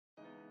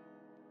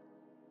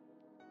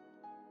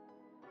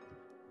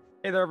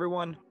Hey there,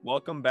 everyone.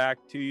 Welcome back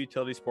to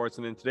Utility Sports.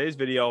 And in today's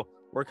video,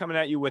 we're coming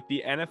at you with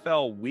the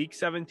NFL Week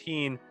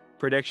 17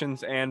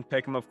 predictions and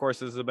pick 'em. Of course,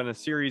 this has been a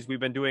series we've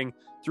been doing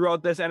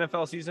throughout this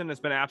NFL season. It's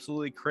been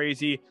absolutely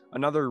crazy.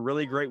 Another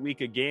really great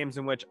week of games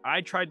in which I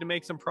tried to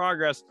make some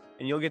progress,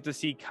 and you'll get to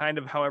see kind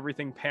of how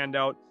everything panned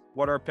out,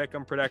 what our pick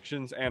 'em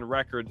predictions and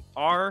record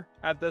are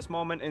at this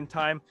moment in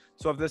time.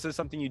 So if this is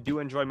something you do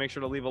enjoy, make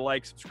sure to leave a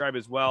like, subscribe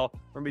as well.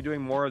 We're gonna be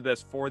doing more of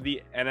this for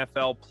the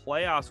NFL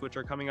playoffs, which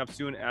are coming up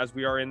soon as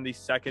we are in the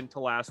second to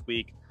last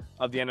week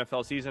of the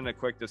NFL season. A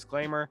quick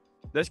disclaimer: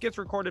 this gets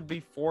recorded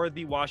before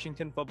the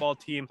Washington football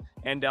team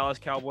and Dallas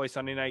Cowboys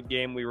Sunday night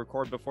game. We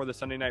record before the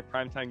Sunday night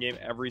primetime game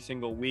every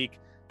single week,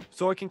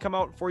 so it can come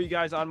out for you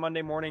guys on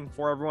Monday morning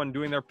for everyone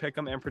doing their pick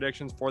 'em and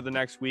predictions for the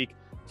next week.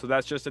 So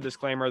that's just a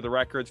disclaimer. The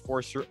records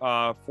for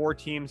four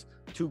teams,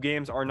 2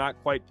 games are not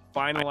quite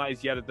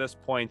finalized yet at this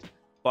point,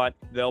 but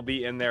they'll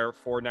be in there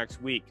for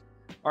next week.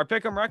 Our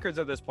pick 'em records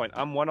at this point: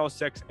 I'm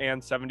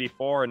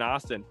 106-74 in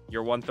Austin.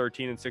 You're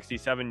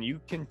 113-67.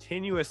 You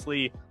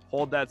continuously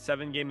hold that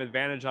 7-game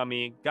advantage on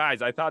me.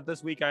 Guys, I thought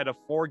this week I had a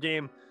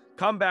 4-game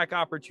comeback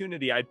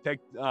opportunity. I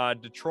picked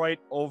Detroit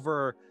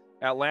over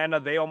Atlanta.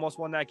 They almost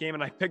won that game,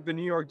 and I picked the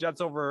New York Jets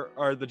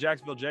or the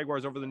Jacksonville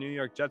Jaguars over the New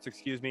York Jets,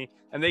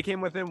 and they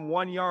came within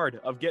 1 yard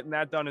of getting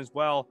that done as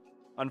well.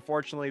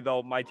 Unfortunately,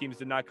 though, my teams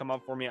did not come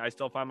up for me. I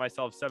still find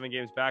myself 7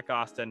 games back.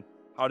 Austin,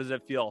 how does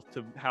it feel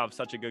to have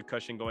such a good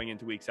cushion going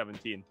into week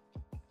 17?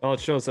 Well, it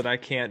shows that I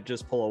can't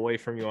just pull away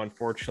from you,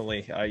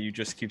 unfortunately. You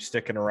just keep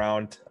sticking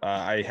around.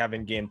 I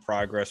haven't gained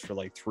progress for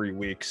like 3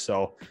 weeks,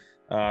 so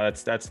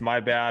that's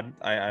my bad.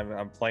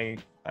 I'm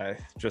playing.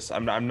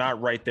 I'm not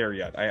right there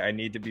yet. I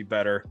need to be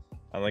better.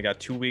 I only got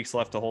 2 weeks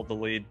left to hold the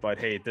lead, but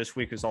hey, this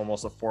week is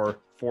almost a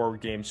four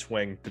game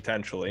swing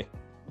potentially.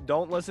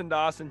 Don't listen to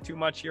Austin too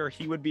much here.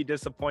 He would be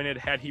disappointed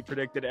had he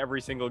predicted every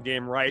single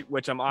game right,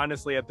 which I'm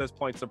honestly at this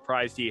point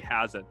surprised he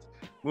hasn't.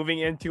 Moving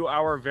into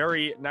our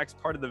very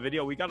next part of the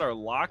video, we got our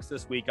locks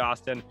this week,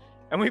 Austin,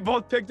 and we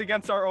both picked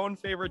against our own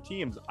favorite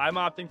teams. I'm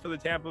opting for the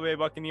Tampa Bay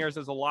Buccaneers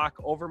as a lock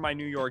over my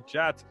New York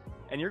Jets,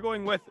 and you're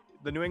going with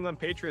the New England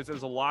Patriots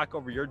as a lock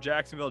over your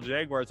Jacksonville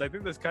Jaguars. I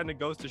think this kind of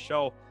goes to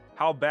show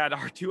how bad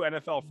our 2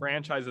 NFL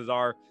franchises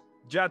are.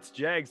 Jets,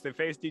 Jags, they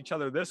faced each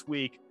other this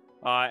week,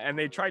 and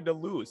they tried to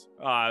lose.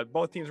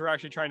 Both teams were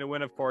actually trying to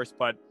win, of course,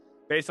 but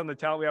based on the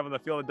talent we have on the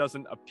field, it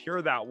doesn't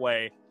appear that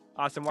way.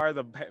 Austin, why are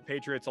the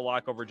Patriots a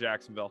lock over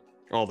Jacksonville?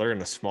 Oh, they're going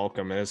to smoke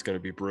them, and it's going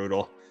to be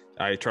brutal.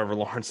 Trevor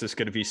Lawrence is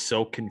going to be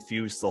so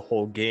confused the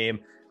whole game.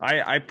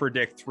 I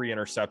predict 3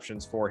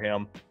 interceptions for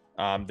him.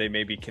 They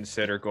maybe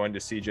consider going to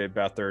CJ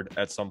Beathard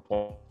at some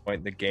point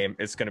in the game.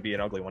 It's going to be an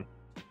ugly one.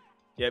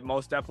 It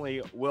most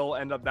definitely will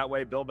end up that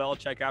way. Bill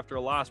Belichick, after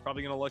a loss,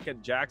 probably going to look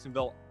at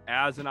Jacksonville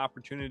as an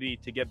opportunity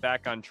to get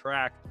back on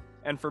track.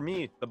 And for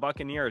me, the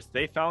Buccaneers,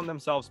 they found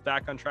themselves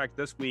back on track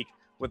this week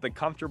with a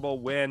comfortable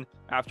win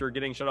after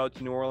getting shut out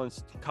to New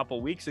Orleans a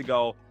couple weeks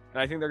ago. And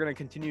I think they're going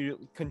to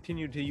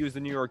continue to use the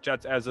New York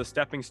Jets as a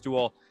stepping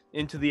stool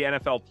into the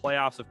NFL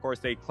playoffs. Of course,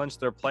 they clinched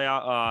their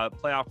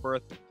playoff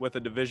berth with a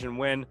division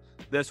win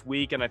this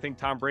week. And I think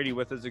Tom Brady,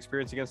 with his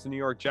experience against the New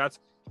York Jets,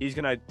 he's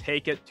going to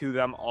take it to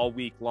them all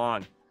week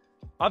long.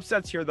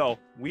 Upsets here, though.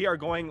 We are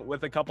going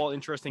with a couple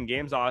interesting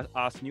games,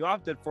 Austin. You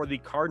opted for the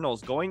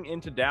Cardinals going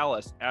into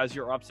Dallas as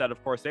your upset.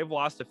 Of course, they've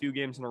lost a few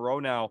games in a row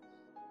now,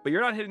 but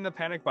you're not hitting the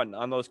panic button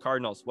on those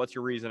Cardinals. What's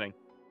your reasoning?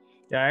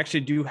 Yeah, I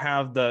actually do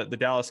have the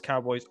Dallas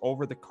Cowboys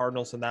over the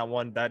Cardinals in that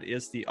one. That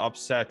is the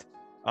upset.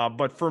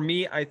 But for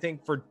me, I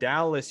think for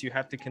Dallas, you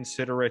have to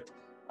consider it.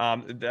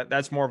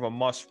 That's more of a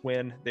must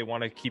win. They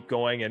want to keep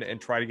going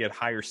and try to get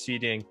higher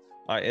seeding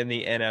in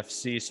the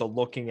NFC. So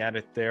looking at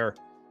it there,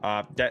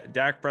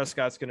 Dak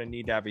Prescott's going to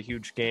need to have a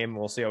huge game.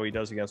 We'll see how he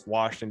does against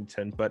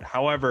Washington. But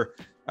however,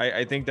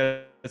 I think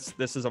that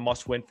this is a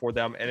must win for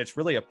them. And it's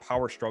really a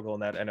power struggle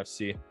in that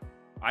NFC.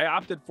 I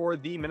opted for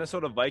the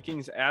Minnesota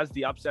Vikings as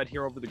the upset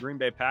here over the Green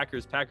Bay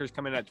Packers. Packers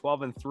come in at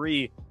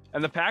 12-3,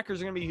 and the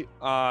Packers are going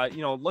to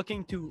be,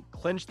 looking to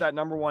clinch that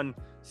 #1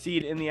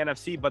 seed in the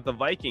NFC. But the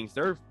Vikings,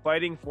 they're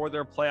fighting for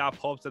their playoff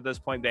hopes at this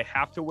point. They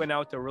have to win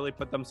out to really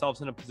put themselves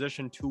in a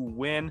position to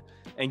win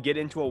and get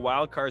into a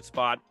wild card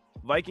spot.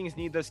 Vikings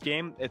need this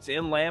game. It's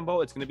in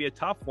Lambeau. It's going to be a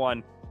tough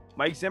one.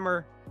 Mike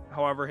Zimmer,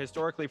 however,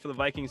 historically for the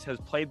Vikings, has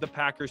played the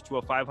Packers to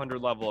a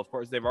 500 level. Of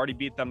course, they've already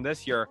beat them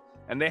this year,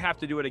 and they have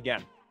to do it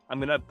again. I'm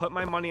going to put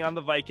my money on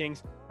the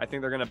Vikings. I think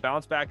they're going to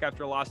bounce back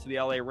after a loss to the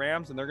LA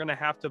Rams, and they're going to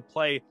have to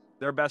play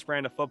their best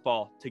brand of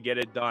football to get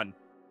it done.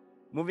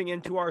 Moving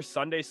into our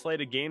Sunday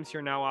slate of games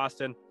here now,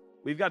 Austin,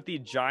 we've got the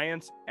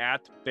Giants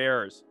at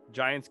Bears.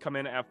 Giants come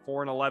in at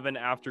 4-11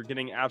 after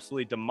getting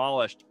absolutely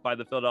demolished by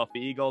the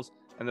Philadelphia Eagles,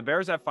 and the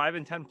Bears at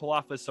 5-10 pull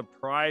off a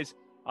surprise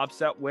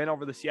upset win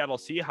over the Seattle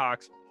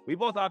Seahawks. We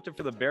both opted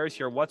for the Bears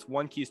here. What's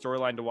one key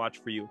storyline to watch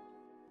for you?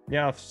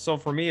 Yeah, so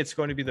for me, it's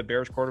going to be the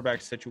Bears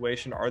quarterback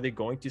situation. Are they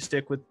going to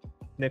stick with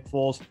Nick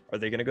Foles? Are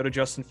they going to go to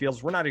Justin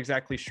Fields? We're not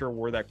exactly sure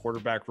where that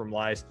quarterback room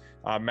lies.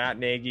 Matt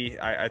Nagy,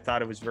 I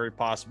thought it was very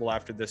possible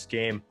after this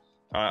game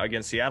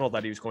against Seattle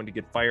that he was going to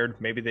get fired.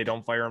 Maybe they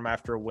don't fire him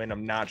after a win.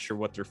 I'm not sure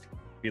what their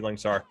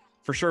feelings are.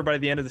 For sure, by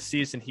the end of the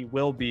season, he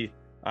will be.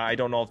 I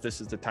don't know if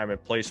this is the time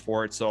and place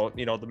for it. So,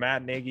 the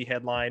Matt Nagy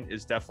headline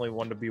is definitely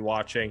one to be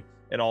watching.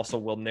 And also,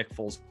 will Nick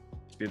Foles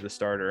be the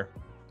starter?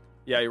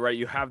 Yeah, you're right.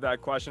 You have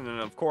that question. And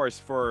of course,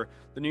 for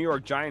the New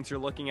York Giants, you're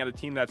looking at a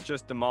team that's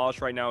just demolished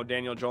right now.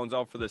 Daniel Jones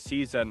out for the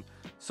season.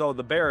 So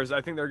the Bears,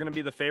 I think they're going to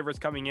be the favorites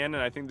coming in,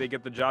 and I think they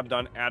get the job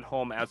done at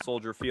home at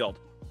Soldier Field.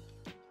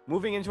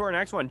 Moving into our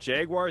next one,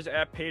 Jaguars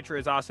at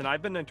Patriots. Austin,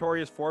 I've been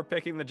notorious for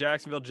picking the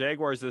Jacksonville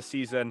Jaguars this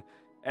season.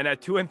 And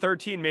at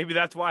 2-13, maybe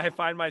that's why I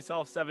find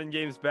myself 7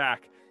 games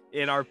back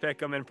in our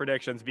pick 'em and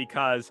predictions,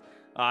 because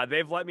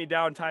they've let me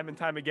down time and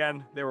time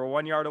again. They were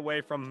 1 yard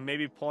away from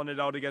maybe pulling it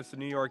out against the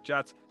New York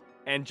Jets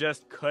and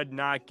just could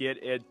not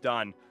get it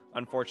done.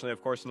 Unfortunately,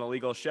 of course, an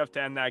illegal shift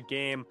to end that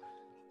game.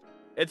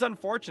 It's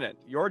unfortunate.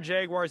 Your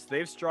Jaguars,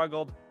 they've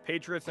struggled.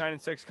 Patriots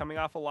 9-6, coming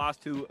off a loss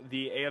to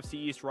the AFC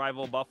East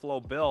rival Buffalo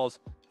Bills.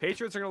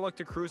 Patriots are going to look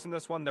to cruise in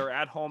this one. They're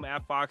at home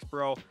at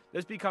Foxborough.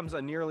 This becomes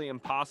a nearly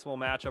impossible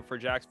matchup for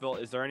Jacksonville.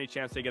 Is there any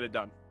chance they get it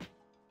done?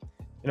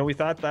 We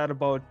thought that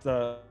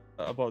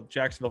about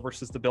Jacksonville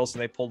versus the Bills,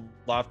 and they pulled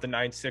off the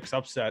 9-6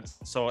 upset.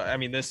 So,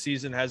 this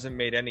season hasn't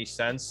made any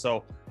sense.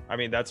 So,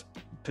 that's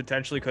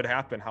potentially could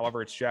happen.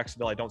 However, it's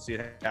Jacksonville. I don't see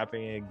it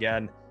happening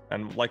again.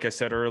 And like I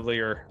said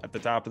earlier at the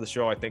top of the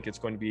show, I think it's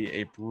going to be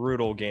a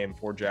brutal game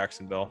for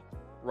Jacksonville.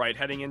 Right,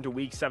 heading into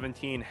week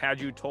 17,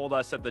 had you told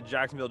us that the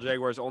Jacksonville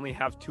Jaguars only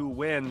have 2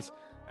 wins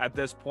at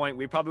this point,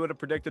 we probably would have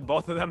predicted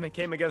both of them. It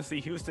came against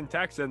the Houston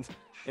Texans.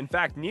 In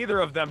fact,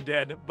 neither of them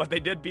did, but they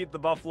did beat the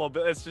Buffalo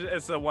Bills.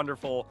 It's a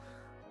wonderful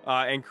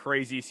and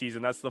crazy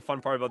season. That's the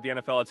fun part about the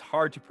NFL. It's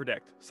hard to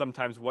predict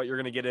sometimes what you're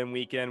going to get in,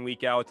 week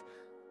out.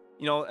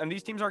 And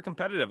these teams are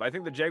competitive. I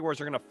think the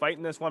Jaguars are going to fight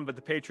in this one, but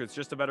the Patriots,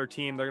 just a better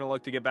team. They're going to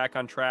look to get back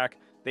on track.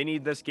 They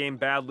need this game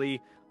badly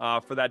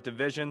for that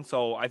division.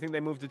 So I think they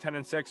move to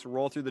 10-6,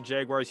 roll through the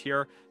Jaguars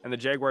here, and the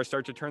Jaguars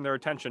start to turn their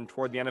attention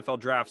toward the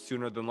NFL draft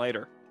sooner than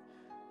later.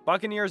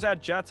 Buccaneers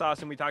at Jets,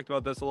 Austin. We talked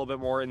about this a little bit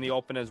more in the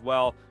open as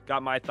well.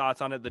 Got my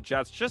thoughts on it. The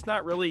Jets, just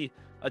not really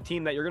a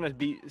team that you're going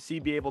to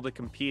be able to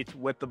compete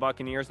with the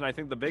Buccaneers. And I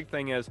think the big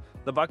thing is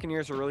the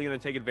Buccaneers are really going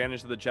to take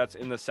advantage of the Jets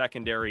in the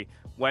secondary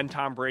when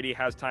Tom Brady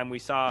has time. We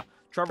saw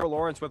Trevor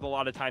Lawrence with a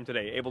lot of time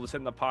today, able to sit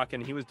in the pocket,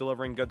 and he was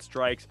delivering good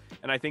strikes.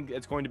 And I think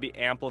it's going to be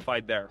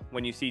amplified there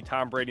when you see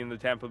Tom Brady and the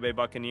Tampa Bay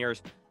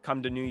Buccaneers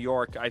come to New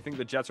York. I think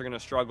the Jets are going to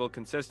struggle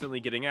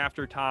consistently getting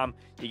after Tom.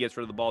 He gets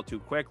rid of the ball too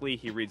quickly.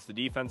 He reads the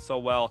defense so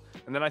well.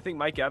 And then I think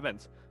Mike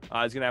Evans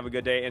is going to have a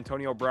good day.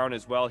 Antonio Brown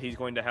as well. He's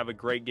going to have a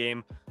great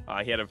game.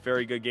 He had a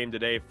very good game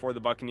today for the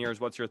Buccaneers.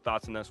 What's your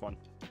thoughts on this one?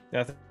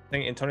 Yeah, I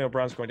think Antonio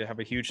Brown's going to have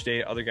a huge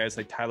day. Other guys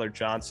like Tyler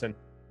Johnson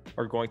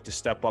are going to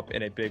step up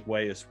in a big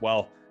way as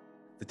well.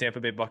 The Tampa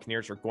Bay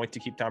Buccaneers are going to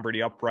keep Tom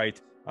Brady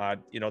upright.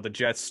 The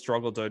Jets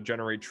struggled to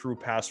generate true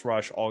pass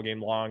rush all game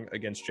long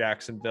against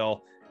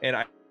Jacksonville. And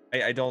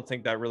I don't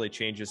think that really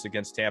changes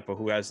against Tampa,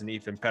 who has an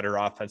even better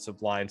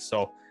offensive line.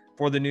 So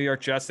for the New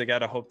York Jets, they got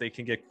to hope they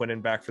can get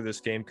Quinnen back for this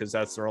game, because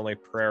that's their only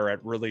prayer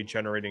at really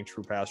generating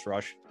true pass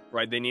rush.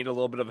 Right, they need a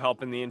little bit of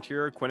help in the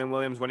interior. Quinnen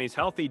Williams, when he's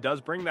healthy,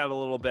 does bring that a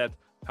little bit.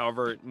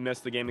 However,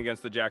 missed the game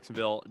against the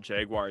Jacksonville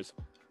Jaguars.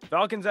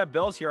 Falcons at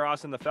Bills here,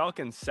 Austin. The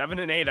Falcons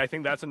 7-8. I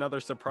think that's another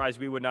surprise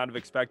we would not have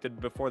expected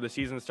before the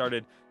season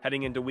started,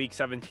 heading into week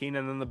 17.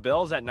 And then the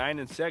Bills at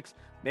 9-6,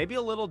 maybe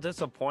a little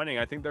disappointing.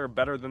 I think they're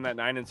better than that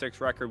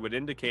 9-6 record would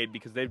indicate,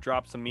 because they've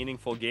dropped some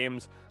meaningful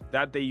games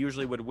that they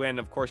usually would win.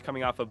 Of course,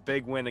 coming off a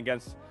big win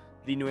against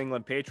the New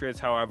England Patriots,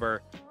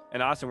 however.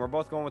 And Austin, we're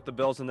both going with the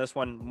Bills in this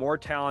one. More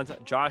talent.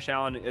 Josh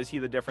Allen, is he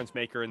the difference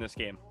maker in this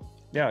game?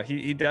 Yeah,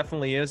 he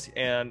definitely is.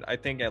 And I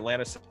think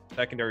Atlanta's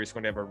secondary is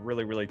going to have a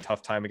really, really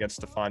tough time against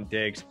Stephon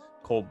Diggs,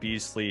 Cole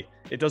Beasley.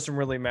 It doesn't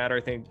really matter.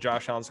 I think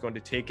Josh Allen's going to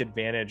take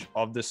advantage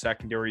of the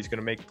secondary. He's going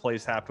to make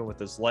plays happen with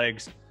his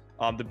legs.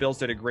 The Bills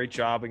did a great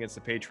job against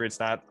the Patriots.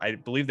 I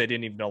believe they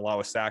didn't even allow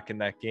a sack in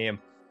that game,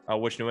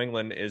 which New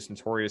England is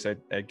notorious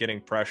at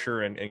getting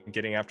pressure and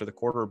getting after the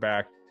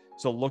quarterback.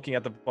 So looking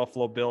at the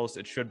Buffalo Bills,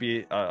 it should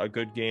be a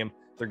good game.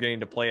 They're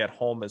getting to play at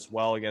home as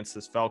well against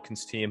this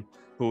Falcons team,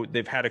 who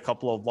they've had a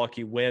couple of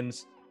lucky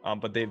wins,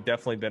 but they've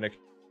definitely been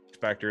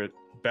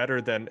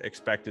better than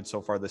expected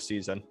so far this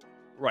season.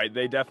 Right,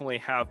 they definitely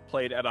have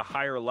played at a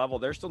higher level.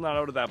 They're still not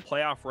out of that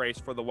playoff race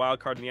for the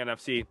wild card in the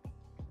NFC.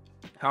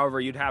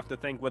 However, you'd have to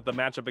think with the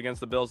matchup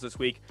against the Bills this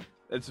week,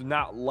 it's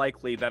not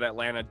likely that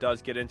Atlanta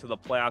does get into the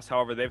playoffs.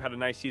 However, they've had a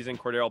nice season.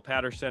 Cordell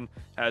Patterson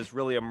has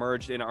really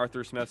emerged in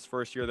Arthur Smith's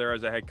first year there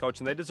as a head coach,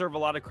 and they deserve a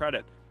lot of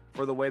credit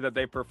for the way that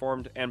they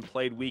performed and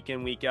played week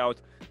in, week out.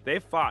 They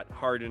fought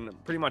hard in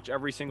pretty much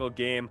every single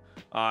game,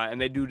 and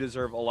they do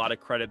deserve a lot of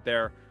credit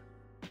there.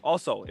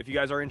 Also, if you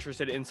guys are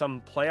interested in some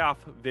playoff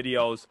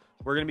videos,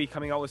 we're going to be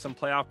coming out with some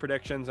playoff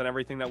predictions and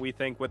everything that we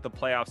think with the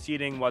playoff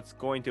seeding, what's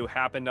going to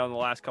happen down the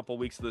last couple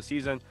weeks of the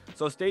season.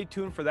 So stay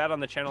tuned for that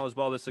on the channel as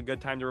well. This is a good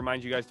time to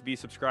remind you guys to be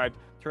subscribed.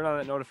 Turn on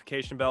that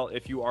notification bell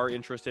if you are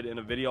interested in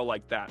a video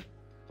like that.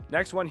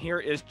 Next one here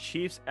is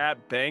Chiefs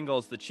at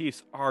Bengals. The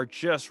Chiefs are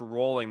just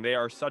rolling. They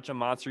are such a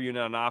monster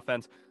unit on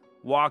offense.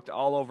 Walked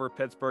all over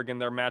Pittsburgh in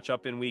their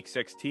matchup in Week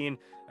 16,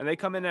 and they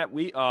come in at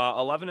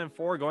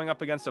 11-4, going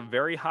up against a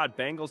very hot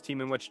Bengals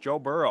team in which Joe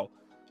Burrow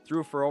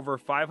threw for over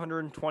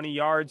 520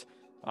 yards,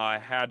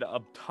 had a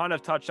ton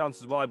of touchdowns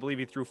as well. I believe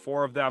he threw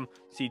 4 of them.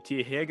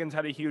 T. Higgins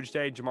had a huge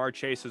day, Jamar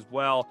Chase as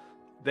well.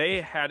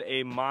 They had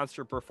a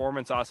monster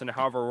performance, Austin.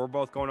 However, we're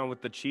both going on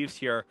with the Chiefs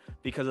here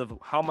because of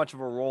how much of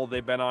a role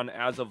they've been on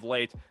as of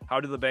late. How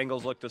do the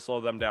Bengals look to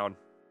slow them down?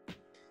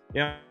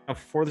 Yeah,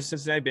 for the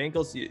Cincinnati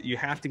Bengals, you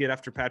have to get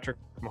after Patrick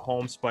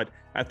Mahomes, but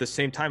at the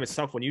same time, it's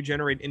tough when you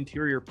generate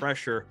interior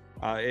pressure.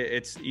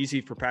 It's easy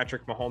for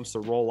Patrick Mahomes to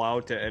roll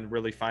out and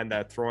really find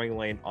that throwing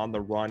lane on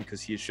the run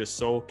because he's just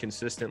so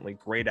consistently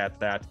great at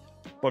that.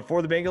 But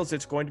for the Bengals,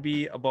 it's going to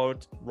be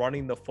about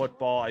running the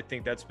football. I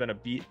think that's been a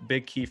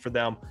big key for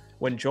them.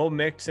 When Joe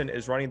Mixon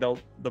is running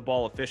the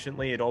ball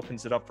efficiently, it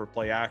opens it up for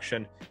play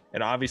action.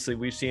 And obviously,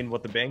 we've seen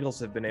what the Bengals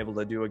have been able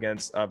to do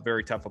against a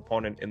very tough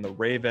opponent in the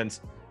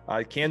Ravens.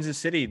 Kansas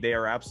City, they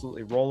are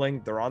absolutely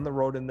rolling. They're on the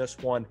road in this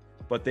one,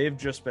 but they've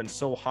just been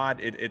so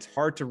hot. It's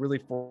hard to really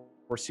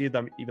foresee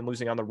them even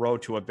losing on the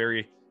road to a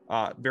very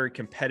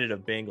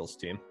competitive Bengals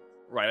team.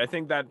 Right. I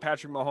think that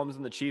Patrick Mahomes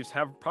and the Chiefs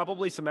have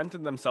probably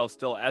cemented themselves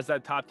still as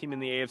that top team in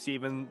the AFC,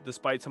 even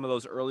despite some of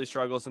those early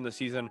struggles in the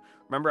season.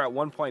 Remember, at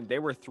one point, they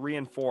were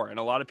 3-4, and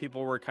a lot of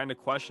people were kind of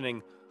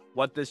questioning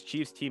what this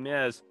Chiefs team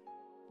is.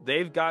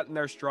 They've gotten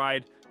their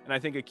stride, and I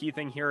think a key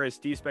thing here is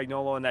Steve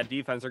Spagnuolo and that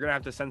defense. They're going to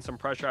have to send some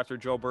pressure after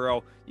Joe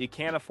Burrow. You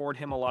can't afford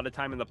him a lot of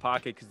time in the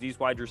pocket because these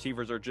wide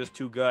receivers are just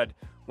too good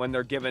when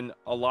they're given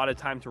a lot of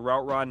time to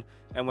route run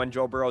and when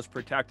Joe Burrow is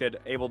protected,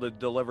 able to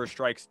deliver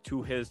strikes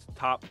to his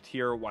top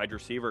tier wide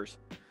receivers.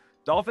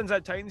 Dolphins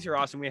at Titans here,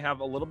 Austin. We have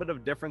a little bit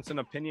of difference in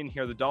opinion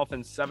here. The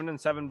Dolphins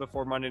 7-7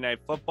 before Monday Night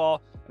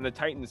Football, and the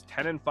Titans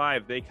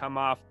 10-5. They come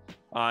off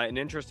an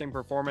interesting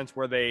performance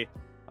where they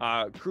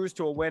cruised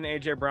to a win.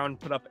 AJ Brown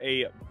put up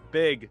a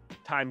big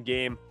time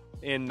game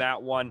in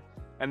that one,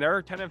 and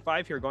they're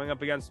 10-5 here going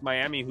up against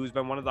Miami, who's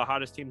been one of the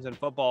hottest teams in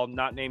football,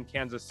 not named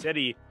Kansas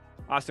City.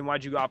 Austin,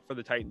 why'd you opt for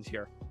the Titans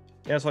here?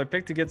 Yeah, so I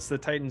picked against the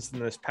Titans in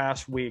this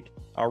past week.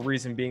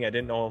 Reason being, I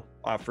didn't know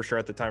for sure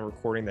at the time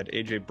recording that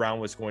AJ Brown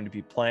was going to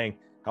be playing.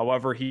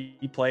 However, he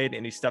played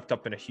and he stepped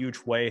up in a huge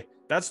way.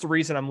 That's the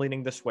reason I'm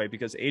leaning this way,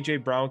 because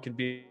AJ Brown can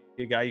be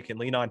a guy you can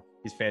lean on.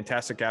 He's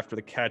fantastic after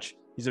the catch.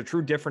 He's a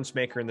true difference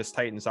maker in this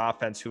Titans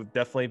offense, who've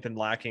definitely been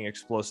lacking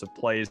explosive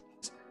plays.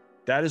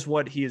 That is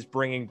what he is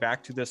bringing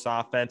back to this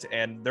offense,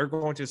 and they're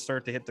going to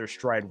start to hit their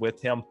stride with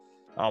him.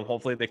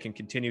 Hopefully they can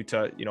continue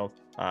to,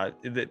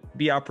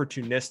 be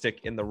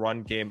opportunistic in the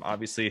run game.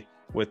 Obviously,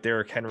 with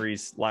Derrick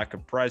Henry's lack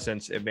of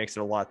presence, it makes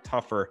it a lot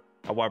tougher.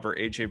 However,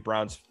 AJ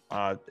Brown's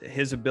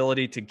his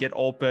ability to get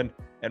open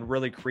and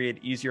really create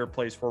easier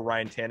plays for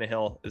Ryan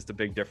Tannehill is the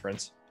big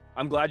difference.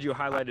 I'm glad you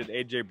highlighted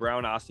AJ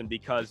Brown, Austin,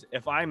 because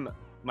if I'm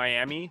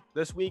Miami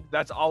this week,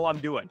 that's all I'm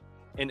doing.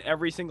 In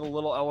every single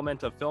little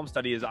element of film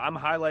study is I'm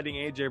highlighting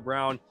AJ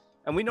Brown.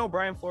 And we know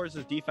Brian Flores'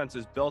 defense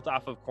is built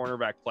off of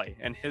cornerback play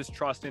and his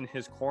trust in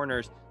his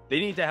corners. They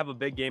need to have a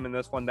big game in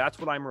this one. That's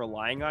what I'm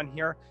relying on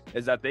here,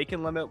 is that they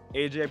can limit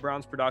AJ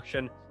Brown's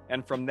production.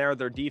 And from there,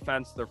 their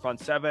defense, their front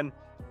seven,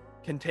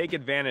 can take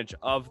advantage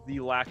of the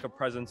lack of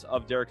presence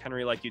of Derrick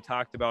Henry, like you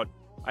talked about.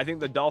 I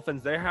think the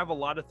Dolphins, they have a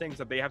lot of things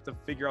that they have to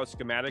figure out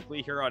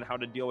schematically here on how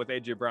to deal with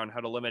AJ Brown, how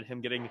to limit him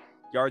getting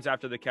yards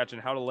after the catch,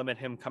 and how to limit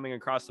him coming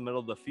across the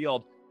middle of the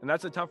field. And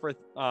that's a tougher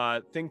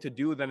thing to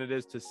do than it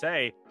is to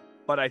say.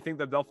 But I think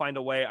that they'll find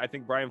a way. I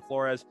think Brian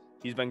Flores,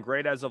 he's been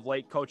great as of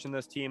late coaching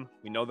this team.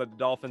 We know that the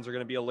Dolphins are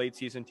going to be a late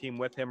season team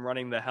with him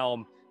running the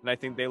helm. And I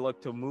think they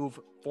look to move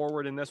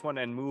forward in this one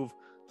and move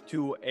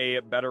to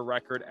a better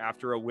record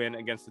after a win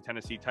against the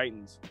Tennessee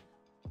Titans.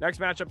 Next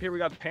matchup here, we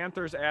got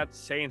Panthers at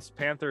Saints.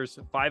 Panthers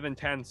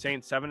 5-10,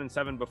 Saints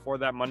 7-7 before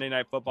that Monday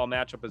Night Football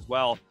matchup as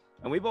well.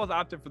 And we both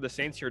opted for the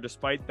Saints here,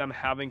 despite them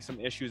having some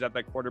issues at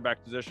that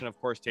quarterback position.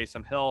 Of course,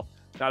 Taysom Hill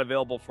not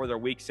available for their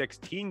Week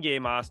 16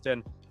 game,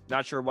 Austin.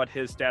 Not sure what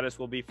his status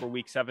will be for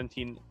Week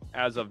 17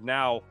 as of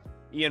now.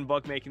 Ian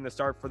Book making the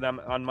start for them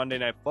on Monday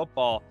Night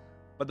Football.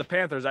 But the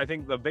Panthers, I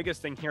think the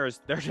biggest thing here is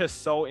they're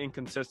just so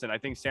inconsistent. I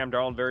think Sam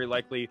Darnold very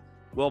likely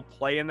will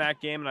play in that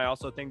game. And I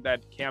also think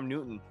that Cam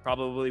Newton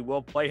probably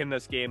will play in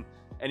this game.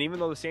 And even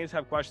though the Saints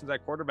have questions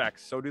at quarterback,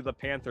 so do the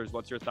Panthers.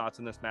 What's your thoughts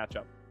on this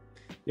matchup?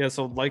 Yeah,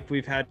 so like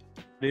we've had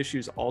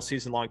issues all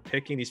season long,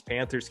 picking these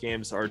Panthers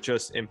games are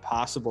just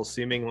impossible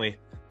seemingly.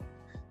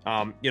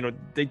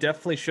 They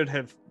definitely should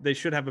have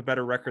a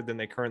better record than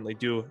they currently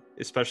do,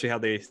 especially how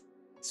they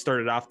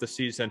started off the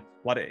season.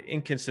 A lot of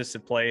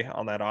inconsistent play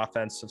on that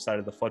offensive side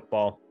of the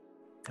football.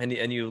 And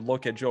you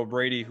look at Joe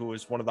Brady, who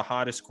was one of the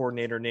hottest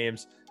coordinator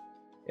names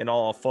in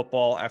all of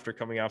football after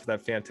coming off of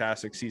that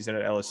fantastic season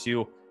at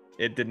LSU.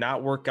 It did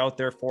not work out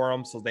there for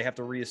them, so they have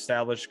to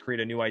reestablish,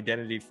 create a new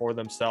identity for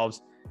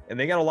themselves. And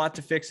they got a lot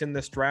to fix in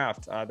this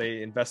draft.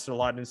 They invested a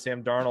lot in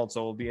Sam Darnold,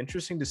 so it'll be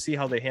interesting to see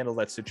how they handle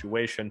that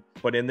situation.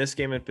 But in this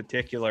game in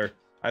particular,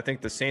 I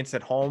think the Saints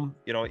at home,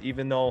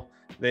 even though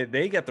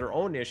they get their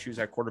own issues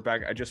at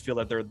quarterback, I just feel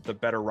that they're the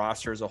better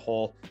roster as a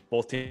whole.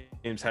 Both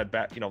teams had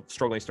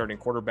struggling starting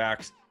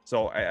quarterbacks.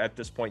 So at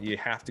this point, you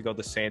have to go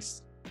the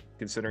Saints,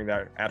 considering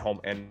that at home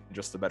and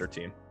just the better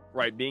team.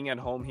 Right, being at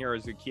home here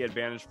is a key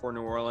advantage for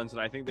New Orleans, and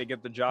I think they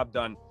get the job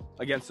done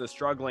against a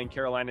struggling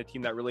Carolina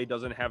team that really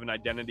doesn't have an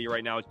identity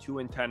right now,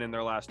 2-10 in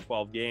their last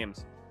 12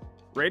 games.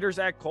 Raiders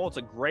at Colts,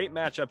 a great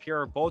matchup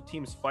here. Both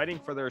teams fighting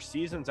for their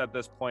seasons at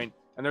this point,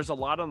 and there's a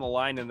lot on the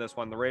line in this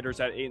one. The Raiders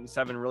at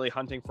 8-7, really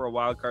hunting for a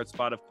wild card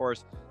spot, of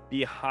course,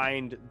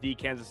 behind the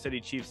Kansas City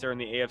Chiefs there in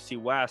the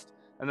AFC West.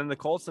 And then the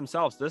Colts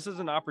themselves, this is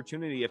an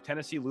opportunity. If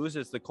Tennessee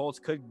loses, the Colts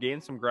could gain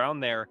some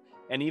ground there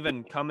and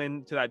even come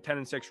into that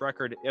 10-6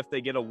 record if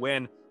they get a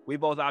win. We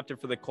both opted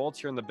for the Colts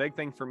here, and the big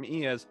thing for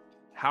me is,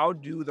 how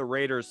do the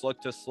Raiders look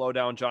to slow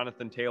down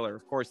Jonathan Taylor?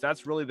 Of course,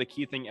 that's really the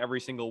key thing every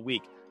single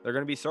week. They're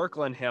going to be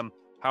circling him.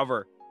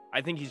 However,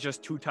 I think he's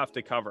just too tough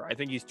to cover. I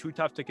think he's too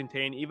tough to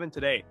contain. Even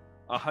today,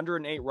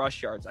 108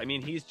 rush yards. I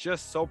mean, he's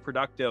just so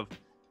productive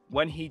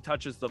when he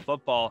touches the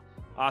football.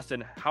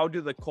 Austin, how do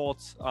the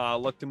Colts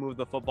look to move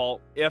the football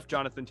if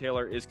Jonathan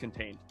Taylor is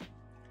contained?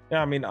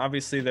 Yeah, I mean,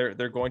 obviously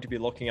they're going to be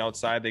looking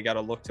outside. They got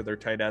to look to their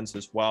tight ends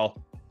as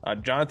well.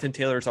 Jonathan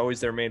Taylor is always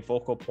their main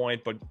focal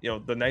point, but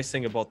the nice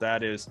thing about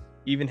that is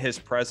even his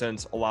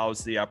presence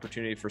allows the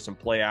opportunity for some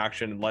play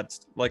action and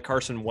lets, like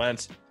Carson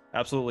Wentz,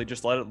 absolutely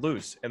just let it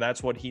loose. And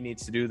that's what he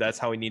needs to do. That's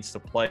how he needs to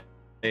play.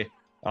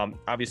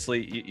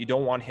 Obviously, you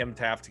don't want him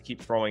to have to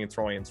keep throwing and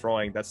throwing and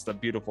throwing. That's the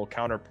beautiful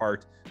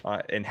counterpart.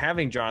 And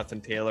having Jonathan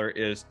Taylor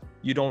is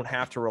you don't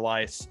have to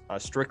rely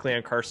strictly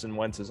on Carson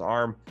Wentz's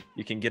arm.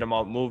 You can get him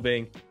out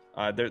moving.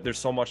 There's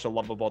so much to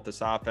love about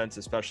this offense,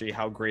 especially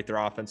how great their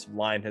offensive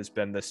line has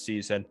been this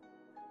season.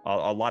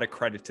 A lot of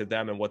credit to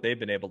them and what they've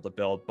been able to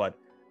build. But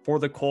for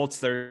the Colts,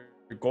 they're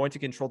going to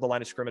control the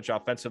line of scrimmage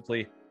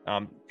offensively.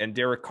 And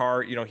Derek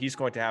Carr, he's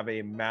going to have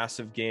a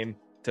massive game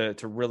to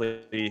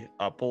really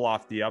pull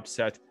off the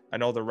upset. I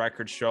know the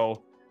records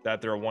show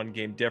that they're a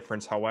one-game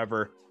difference.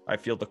 However, I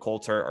feel the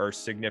Colts are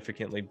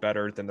significantly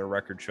better than their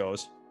record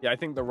shows. Yeah, I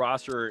think the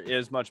roster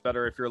is much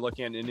better if you're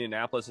looking at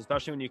Indianapolis,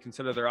 especially when you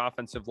consider their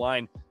offensive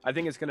line. I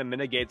think it's going to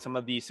mitigate some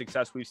of the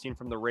success we've seen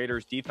from the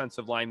Raiders'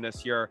 defensive line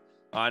this year.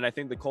 And I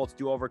think the Colts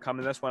do overcome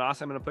in this one.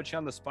 Austin, I'm going to put you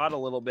on the spot a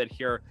little bit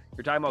here.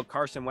 You're talking about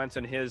Carson Wentz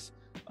and his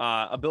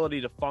ability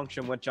to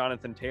function with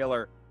Jonathan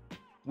Taylor.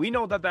 We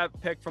know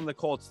that pick from the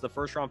Colts, the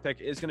first-round pick,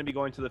 is going to be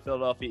going to the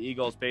Philadelphia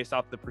Eagles based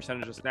off the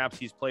percentage of snaps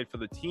he's played for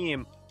the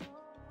team.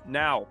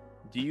 Now,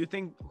 do you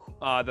think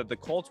that the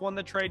Colts won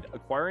the trade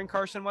acquiring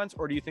Carson Wentz,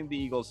 or do you think the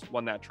Eagles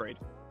won that trade?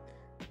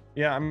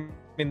 Yeah, I mean,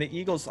 the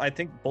Eagles, I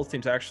think both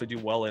teams actually do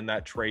well in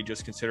that trade,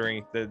 just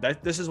considering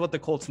that this is what the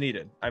Colts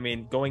needed. I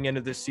mean, going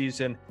into this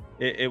season,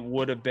 it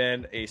would have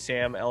been a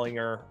Sam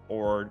Ehlinger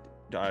or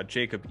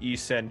Jacob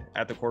Eason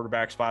at the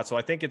quarterback spot. So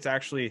I think it's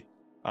actually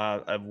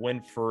a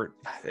win for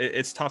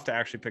it's tough to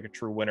actually pick a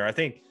true winner. I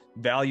think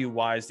value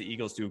wise, the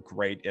Eagles do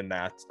great in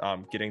that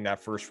getting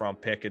that first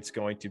round pick. It's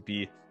going to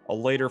be a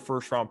later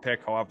first round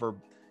pick. However,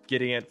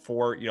 getting it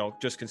for,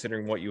 just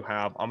considering what you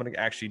have, I'm going to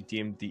actually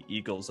deem the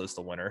Eagles as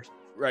the winners.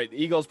 Right. The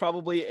Eagles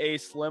probably a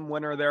slim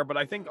winner there, but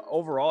I think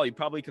overall you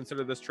probably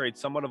consider this trade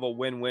somewhat of a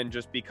win-win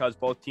just because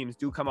both teams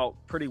do come out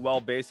pretty well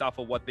based off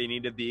of what they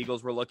needed. The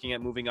Eagles were looking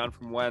at moving on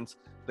from Wentz.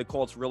 The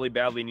Colts really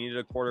badly needed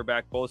a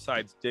quarterback. Both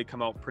sides did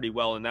come out pretty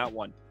well in that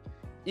one.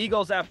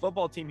 Eagles at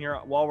football team here,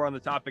 while we're on the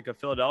topic of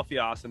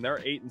Philadelphia, Austin, they're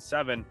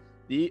 8-7.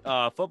 The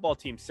football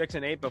team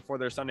 6-8 before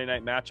their Sunday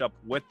night matchup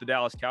with the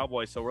Dallas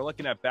Cowboys. So we're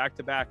looking at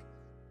back-to-back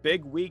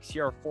big weeks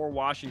here for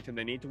Washington.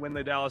 They need to win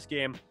the Dallas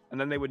game,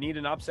 and then they would need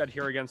an upset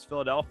here against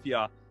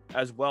Philadelphia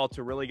as well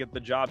to really get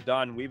the job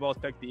done. We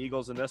both picked the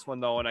Eagles in this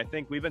one, though, and I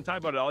think we've been talking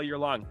about it all year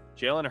long.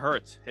 Jalen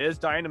Hurts, his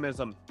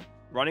dynamism,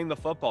 running the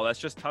football, that's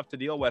just tough to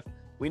deal with.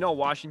 We know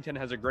Washington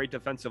has a great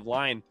defensive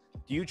line.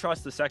 Do you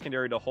trust the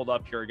secondary to hold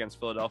up here against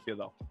Philadelphia,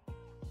 though?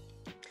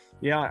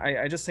 Yeah,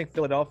 I just think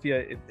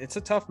Philadelphia, it's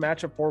a tough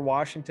matchup for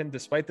Washington,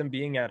 despite them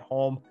being at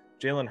home.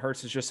 Jalen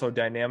Hurts is just so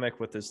dynamic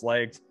with his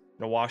legs.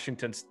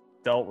 Washington's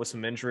dealt with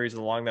some injuries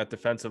along that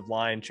defensive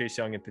line. Chase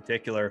Young in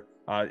particular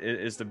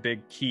is the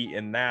big key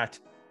in that.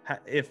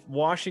 If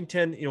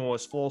Washington,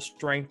 was full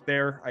strength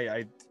there,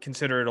 I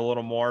consider it a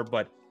little more,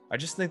 but I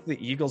just think the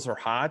Eagles are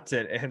hot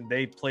and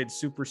they played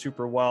super,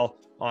 super well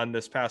on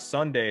this past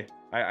Sunday.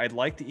 I'd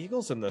like the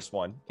Eagles in this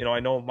one.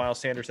 I know Miles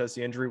Sanders has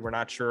the injury. We're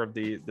not sure of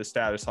the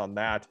status on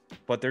that,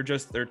 but they're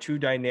too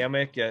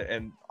dynamic.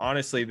 And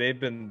honestly, they've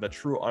been the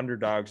true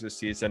underdogs this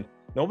season.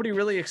 Nobody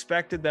really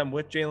expected them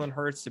with Jalen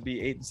Hurts to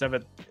be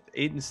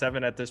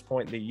 8-7 at this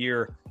point in the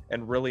year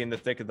and really in the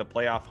thick of the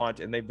playoff hunt.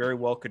 And they very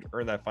well could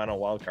earn that final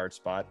wild card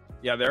spot.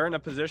 Yeah, they're in a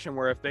position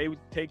where if they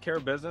take care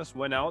of business,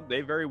 win out,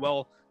 they very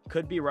well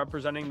could be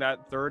representing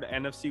that third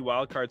NFC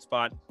wildcard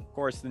spot. Of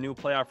course, the new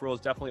playoff rule is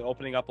definitely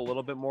opening up a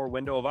little bit more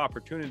window of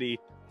opportunity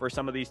for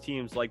some of these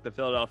teams like the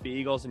Philadelphia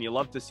Eagles, and you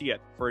love to see it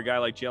for a guy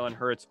like Jalen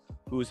Hurts,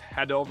 who's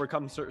had to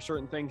overcome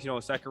certain things.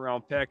 A second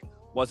round pick,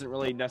 wasn't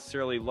really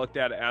necessarily looked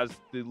at as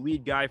the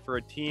lead guy for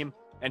a team.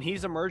 and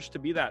he's emerged to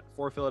be that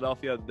for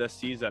Philadelphia this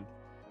season.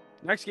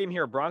 Next game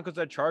here, Broncos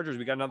at Chargers.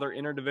 We got another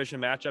interdivision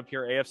matchup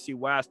here, AFC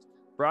West.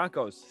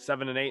 Broncos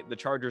 7-8, the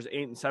Chargers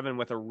 8-7,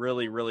 with a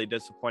really, really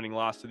disappointing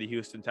loss to the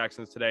Houston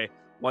Texans today,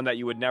 one that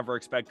you would never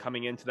expect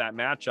coming into that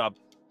matchup.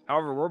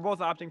 However, we're both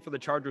opting for the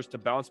Chargers to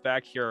bounce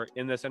back here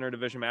in this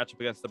interdivision matchup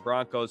against the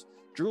Broncos.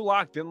 Drew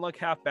Lock didn't look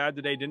half bad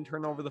today, didn't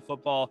turn over the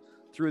football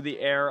through the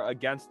air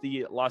against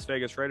the Las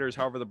Vegas Raiders.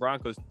 However, the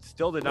Broncos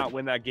still did not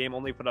win that game,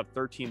 only put up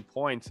 13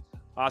 points.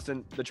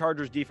 Austin, the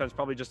Chargers defense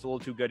probably just a little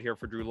too good here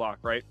for Drew Lock,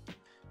 right?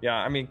 Yeah,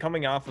 I mean,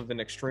 coming off of an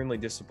extremely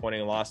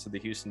disappointing loss to the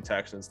Houston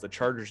Texans, the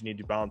Chargers need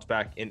to bounce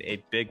back in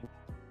a big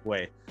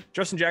way.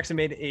 Justin Jackson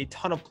made a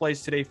ton of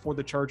plays today for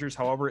the Chargers.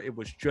 However, it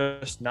was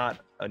just not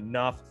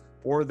enough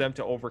for them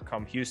to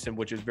overcome Houston,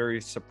 which is very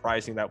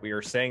surprising that we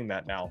are saying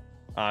that now.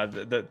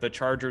 The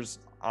Chargers,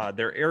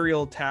 their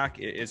aerial attack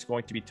is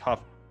going to be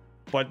tough.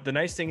 But the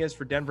nice thing is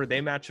for Denver, they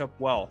match up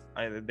well.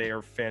 They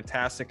are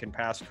fantastic in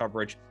pass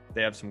coverage.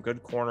 They have some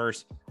good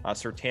corners.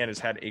 Surtain has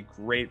had a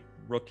great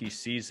rookie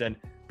season.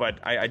 But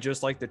I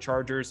just like the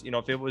Chargers. You know,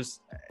 if it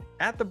was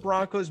at the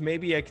Broncos,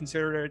 maybe I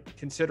consider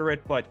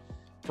it. But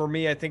for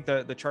me, I think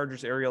the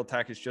Chargers aerial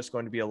attack is just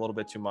going to be a little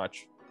bit too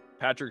much.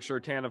 Patrick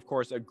Surtain, of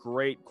course, a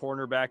great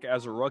cornerback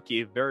as a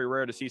rookie. Very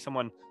rare to see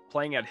someone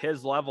playing at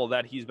his level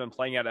that he's been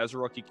playing at as a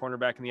rookie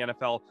cornerback in the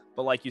NFL.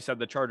 But like you said,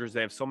 the Chargers,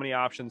 they have so many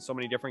options, so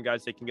many different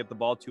guys they can get the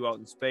ball to out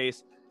in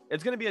space.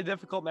 It's going to be a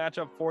difficult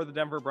matchup for the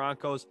Denver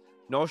Broncos.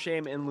 No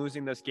shame in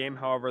losing this game.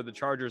 However, the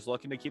Chargers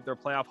looking to keep their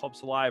playoff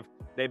hopes alive.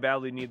 They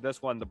badly need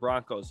this one. The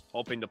Broncos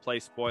hoping to play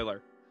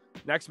spoiler.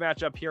 Next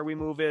matchup here we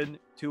move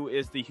into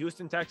is the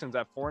Houston Texans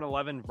at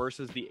 4-11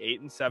 versus the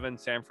 8-7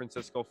 San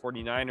Francisco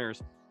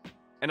 49ers.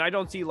 And I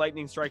don't see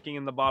lightning striking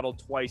in the bottle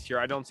twice here.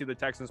 I don't see the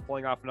Texans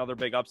pulling off another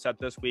big upset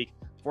this week.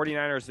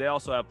 49ers, they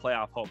also have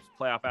playoff hopes,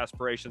 playoff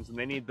aspirations, and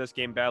they need this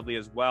game badly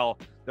as well.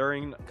 They're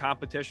in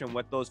competition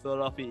with those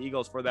Philadelphia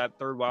Eagles for that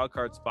third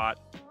wildcard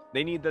spot.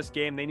 They need this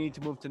game. They need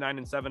to move to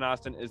 9-7,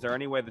 Austin. Is there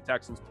any way the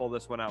Texans pull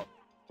this one out?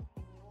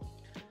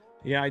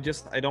 Yeah,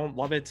 I don't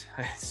love it,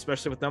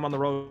 especially with them on the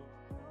road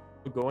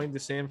going to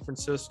San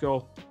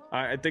Francisco.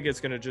 I think it's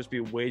going to just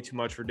be way too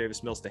much for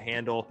Davis Mills to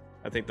handle.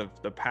 I think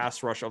the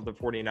pass rush of the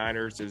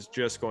 49ers is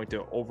just going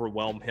to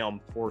overwhelm him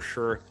for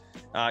sure.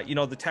 You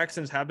know, the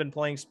Texans have been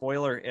playing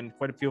spoiler in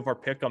quite a few of our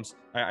pick'ems.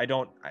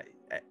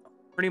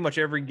 Pretty much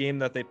every game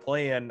that they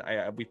play in,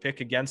 we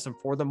pick against them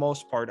for the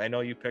most part. I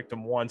know you picked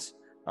them once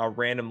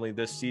randomly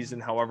this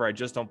season. However, I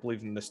just don't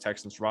believe in this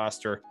Texans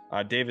roster.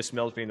 Davis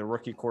Mills being the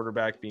rookie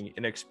quarterback, being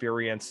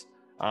inexperienced.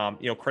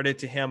 You know, credit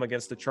to him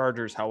against the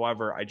Chargers.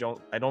 However, I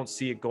don't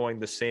see it going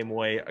the same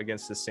way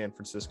against the San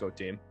Francisco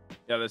team.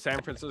 Yeah, the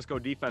San Francisco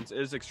defense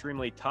is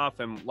extremely tough.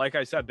 And like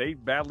I said, they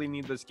badly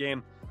need this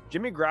game.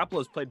 Jimmy Garoppolo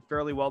has played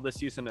fairly well this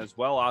season as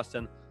well,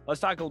 Austin.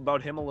 Let's talk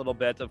about him a little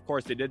bit. Of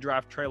course, they did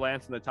draft Trey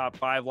Lance in the top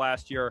 5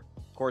 last year.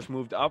 Of course,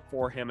 moved up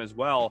for him as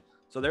well.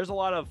 So there's a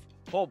lot of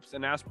hopes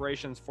and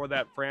aspirations for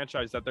that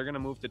franchise that they're going to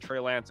move to Trey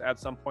Lance at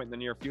some point in the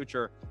near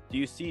future. Do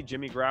you see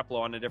Jimmy Garoppolo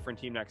on a different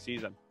team next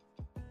season?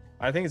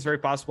 I think it's very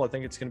possible. I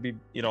think it's going to be,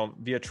 you know,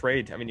 via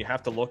trade. I mean, you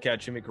have to look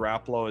at Jimmy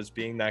Garoppolo as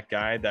being that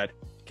guy that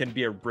can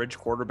be a bridge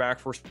quarterback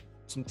for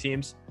some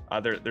teams.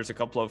 There's a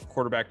couple of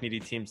quarterback needy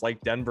teams like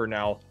Denver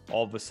now,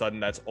 all of a sudden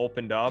that's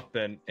opened up,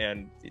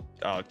 and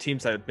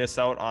teams that miss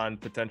out on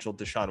potential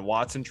Deshaun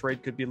Watson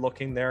trade could be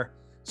looking there.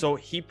 So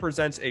he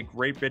presents a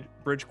great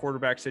bridge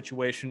quarterback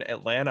situation.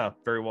 Atlanta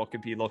very well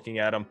could be looking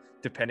at him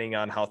depending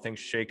on how things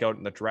shake out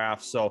in the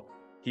draft. So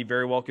he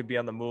very well could be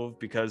on the move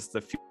because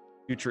the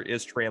future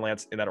is Trey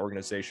Lance in that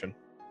organization.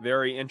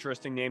 Very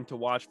interesting name to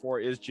watch for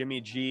is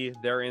Jimmy G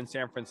there in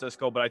San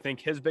Francisco, but I think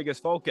his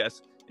biggest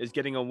focus is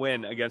getting a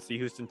win against the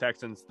Houston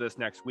Texans this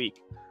next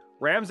week.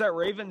 Rams at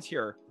Ravens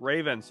here.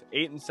 Ravens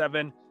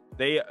 8-7.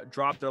 They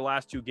dropped their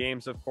last 2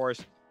 games, of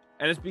course,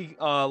 and it's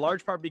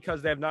large part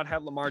because they have not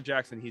had Lamar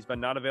Jackson. He's been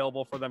not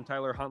available for them.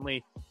 Tyler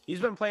Huntley, he's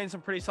been playing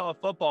some pretty solid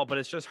football, but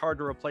it's just hard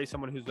to replace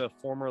someone who's a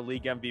former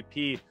league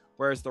MVP.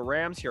 Whereas the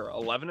Rams here,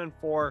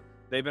 11-4.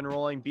 They've been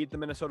rolling, beat the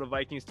Minnesota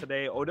Vikings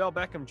today. Odell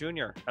Beckham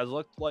Jr. has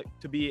looked like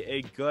to be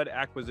a good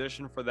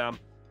acquisition for them.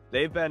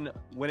 They've been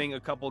winning a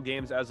couple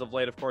games as of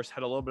late. Of course,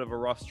 had a little bit of a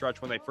rough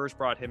stretch when they first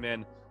brought him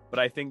in. But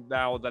I think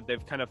now that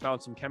they've kind of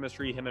found some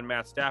chemistry, him and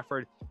Matt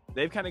Stafford,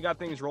 they've kind of got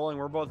things rolling.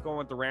 We're both going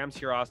with the Rams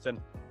here, Austin.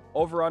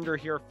 Over under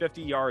here,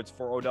 50 yards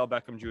for Odell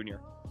Beckham Jr.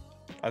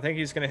 I think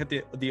he's going to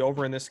hit the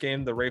over in this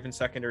game. The Ravens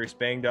secondary is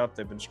banged up.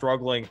 They've been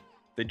struggling.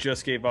 They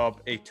just gave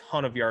up a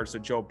ton of yards to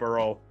Joe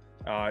Burrow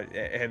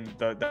and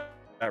that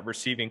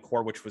receiving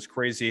core, which was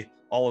crazy.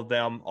 All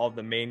of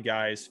the main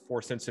guys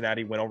for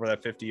Cincinnati went over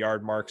that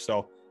 50-yard mark.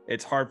 So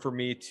it's hard for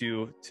me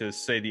to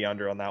say the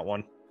under on that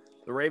one.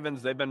 The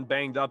Ravens, they've been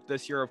banged up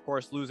this year, of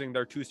course, losing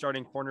their 2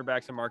 starting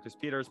cornerbacks in Marcus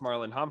Peters,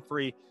 Marlon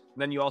Humphrey.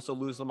 And then you also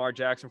lose Lamar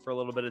Jackson for a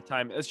little bit of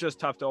time. It's just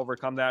tough to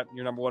overcome that.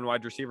 Your number 1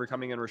 wide receiver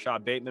coming in,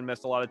 Rashad Bateman,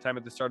 missed a lot of time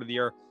at the start of the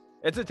year.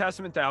 It's a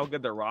testament to how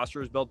good their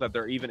roster is built that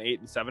they're even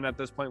 8-7 at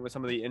this point with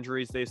some of the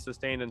injuries they've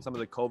sustained and some of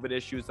the COVID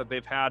issues that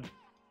they've had.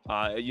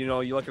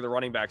 You look at the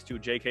running backs too,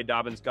 J.K.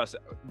 Dobbins,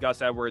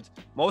 Gus Edwards.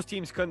 Most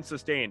teams couldn't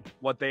sustain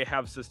what they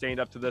have sustained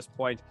up to this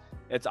point.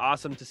 It's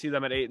awesome to see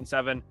them at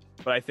 8-7,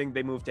 but I think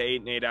they moved to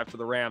 8-8 after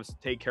the Rams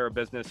take care of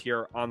business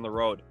here on the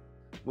road.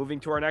 Moving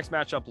to our next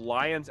matchup,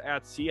 Lions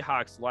at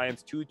Seahawks.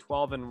 Lions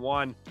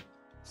 2-12-1.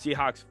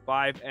 Seahawks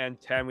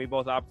 5-10. We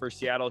both opt for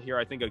Seattle here.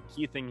 I think a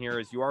key thing here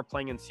is you are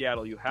playing in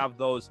Seattle. You have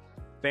those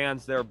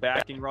fans there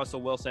backing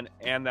Russell Wilson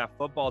and that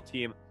football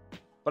team.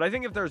 But I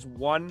think if there's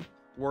one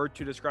word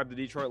to describe the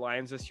Detroit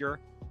Lions this year,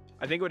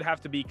 I think it would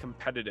have to be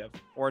competitive,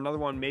 or another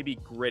one maybe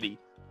gritty,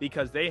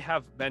 because they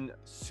have been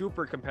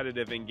super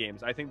competitive in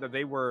games. I think that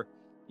they were,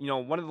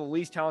 one of the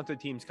least talented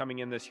teams coming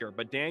in this year.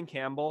 But Dan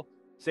Campbell,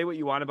 say what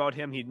you want about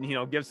him. He,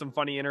 gives some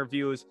funny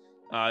interviews,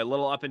 a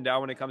little up and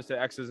down when it comes to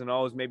X's and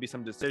O's. Maybe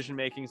some decision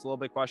making is a little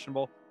bit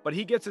questionable, but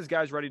he gets his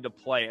guys ready to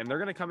play, and they're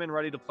going to come in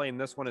ready to play in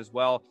this one as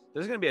well.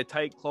 This is going to be a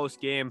tight, close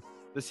game.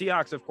 The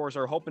Seahawks, of course,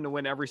 are hoping to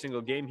win every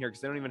single game here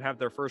because they don't even have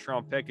their first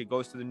round pick. It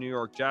goes to the New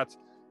York Jets.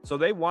 So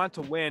they want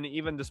to win,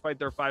 even despite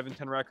their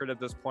 5-10 record at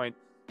this point.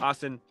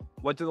 Austin,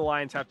 what do the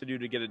Lions have to do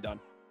to get it done?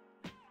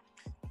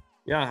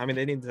 Yeah, I mean,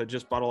 they need to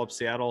just bottle up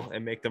Seattle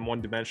and make them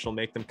one-dimensional,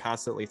 make them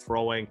constantly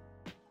throwing.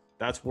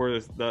 That's where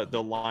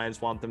the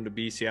Lions want them to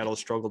be. Seattle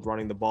struggled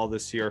running the ball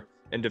this year,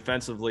 and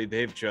defensively,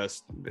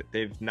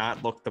 they've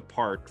not looked the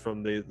part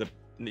from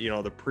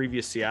the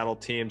previous Seattle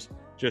teams.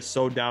 Just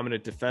so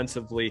dominant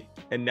defensively,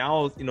 and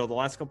now the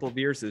last couple of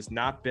years has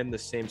not been the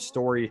same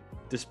story.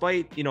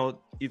 Despite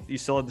you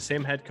still had the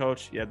same head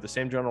coach, you had the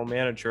same general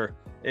manager.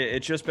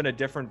 It's just been a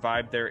different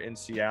vibe there in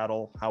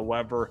Seattle.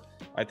 However,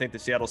 I think the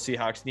Seattle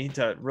Seahawks need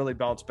to really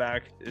bounce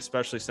back,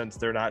 especially since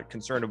they're not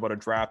concerned about a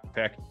draft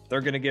pick.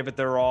 They're going to give it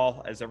their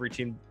all, as every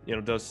team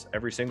does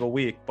every single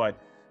week. But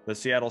the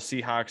Seattle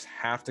Seahawks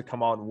have to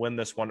come out and win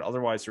this one.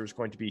 Otherwise, there's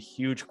going to be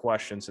huge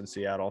questions in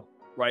Seattle.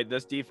 Right,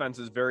 this defense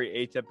is very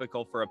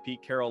atypical for a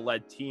Pete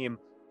Carroll-led team.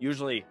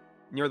 Usually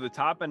near the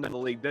top end of the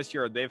league this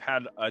year, they've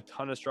had a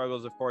ton of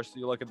struggles. Of course,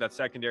 you look at that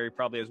secondary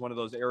probably as one of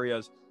those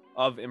areas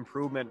of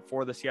improvement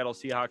for the Seattle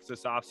Seahawks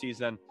this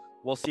offseason.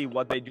 We'll see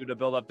what they do to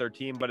build up their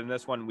team, but in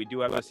this one, we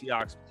do have the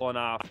Seahawks pulling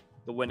off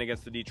the win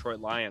against the Detroit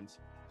Lions.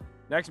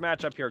 Next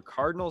matchup here,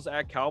 Cardinals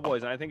at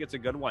Cowboys, and I think it's a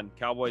good one.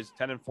 Cowboys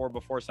 10-4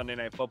 before Sunday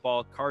Night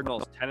Football.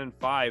 Cardinals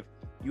 10-5.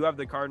 You have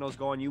the Cardinals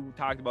going. You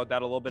talked about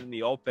that a little bit in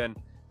the open.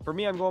 For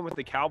me, I'm going with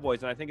the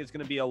Cowboys, and I think it's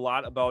going to be a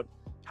lot about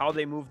how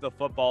they move the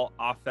football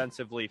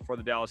offensively for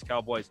the Dallas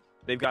Cowboys.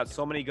 They've got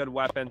so many good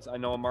weapons. I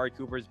know Amari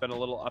Cooper's been a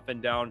little up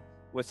and down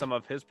with some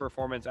of his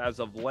performance as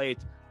of late,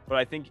 but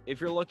I think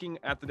if you're looking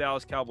at the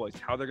Dallas Cowboys,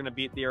 how they're going to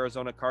beat the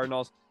Arizona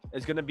Cardinals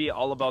is going to be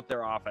all about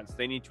their offense.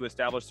 They need to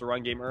establish the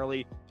run game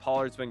early.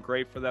 Pollard's been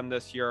great for them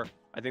this year.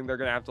 I think they're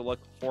going to have to look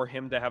for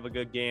him to have a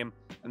good game.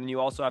 And then you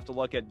also have to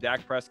look at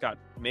Dak Prescott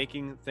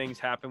making things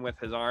happen with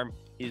his arm.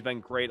 He's been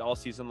great all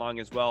season long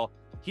as well.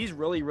 He's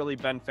really, really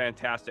been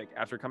fantastic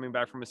after coming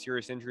back from a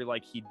serious injury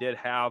like he did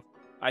have.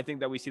 I think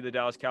that we see the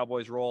Dallas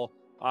Cowboys roll.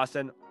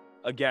 Austin,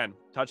 again,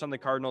 touch on the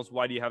Cardinals.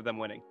 Why do you have them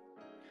winning?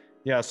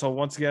 Yeah, so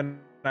once again,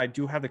 I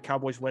do have the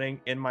Cowboys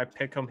winning in my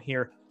pick'em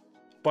here.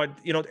 But,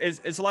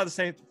 it's a lot of the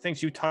same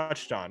things you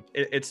touched on.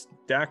 It's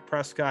Dak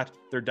Prescott,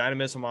 their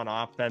dynamism on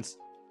offense.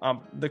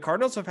 The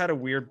Cardinals have had a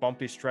weird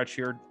bumpy stretch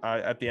here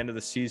at the end of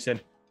the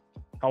season.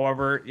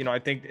 However, I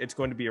think it's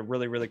going to be a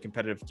really, really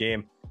competitive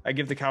game. I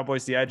give the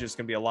Cowboys the edge. It's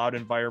going to be a loud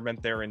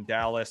environment there in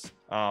Dallas.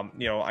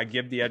 I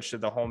give the edge to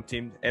the home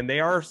team, and they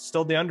are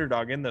still the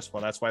underdog in this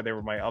one. That's why they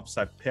were my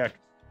upset pick.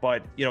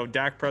 But,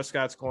 Dak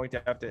Prescott's going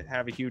to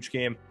have a huge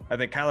game. I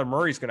think Kyler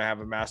Murray's going to have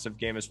a massive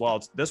game as well.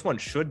 This one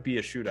should be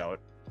a shootout.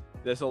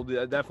 This will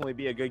definitely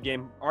be a good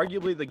game.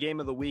 Arguably the game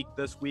of the week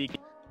this week.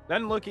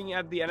 Then looking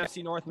at the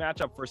NFC North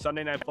matchup for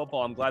Sunday Night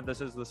Football, I'm glad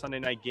this is the Sunday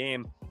night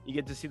game. You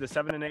get to see the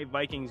 7-8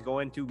 Vikings go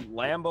into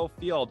Lambeau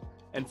Field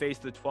and face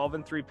the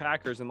 12-3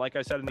 Packers. And like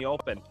I said in the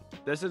open,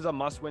 this is a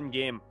must-win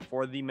game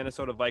for the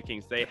Minnesota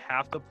Vikings. They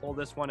have to pull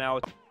this one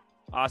out.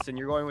 Austin,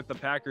 you're going with the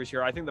Packers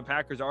here. I think the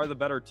Packers are the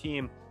better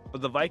team,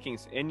 but the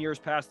Vikings, in years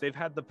past, they've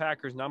had the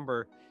Packers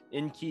number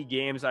in key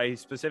games. I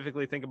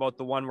specifically think about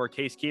the one where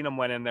Case Keenum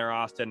went in there,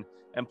 Austin,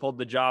 and pulled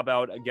the job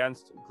out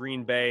against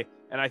Green Bay.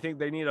 And I think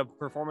they need a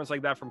performance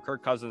like that from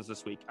Kirk Cousins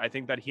this week. I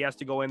think that he has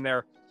to go in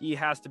there. He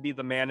has to be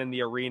the man in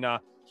the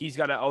arena. He's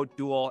got to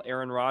outduel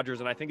Aaron Rodgers,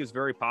 and I think it's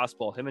very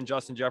possible. Him and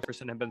Justin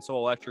Jefferson have been so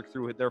electric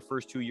through their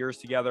first 2 years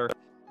together.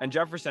 And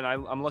Jefferson,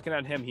 I'm looking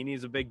at him. He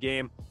needs a big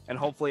game. And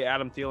hopefully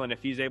Adam Thielen,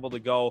 if he's able to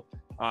go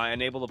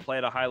and able to play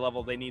at a high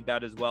level, they need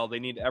that as well. They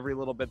need every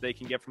little bit they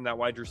can get from that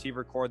wide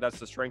receiver core. That's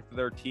the strength of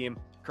their team.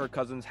 Kirk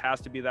Cousins has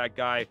to be that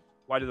guy.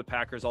 Why do the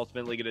Packers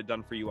ultimately get it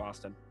done for you,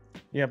 Austin?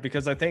 Yeah,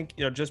 because I think,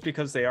 just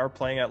because they are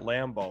playing at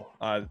Lambeau,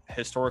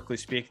 historically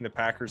speaking, the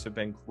Packers have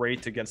been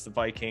great against the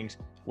Vikings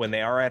when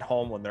they are at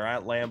home, when they're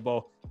at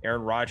Lambeau.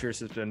 Aaron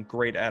Rodgers has been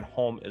great at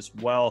home as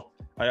well.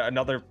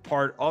 Another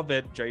part of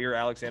it, Jair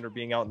Alexander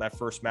being out in that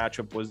first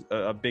matchup was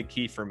a big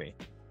key for me.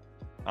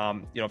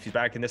 If he's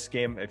back in this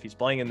game, if he's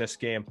playing in this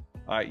game,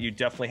 you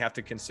definitely have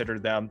to consider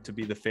them to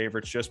be the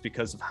favorites just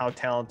because of how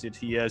talented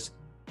he is.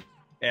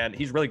 And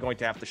he's really going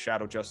to have to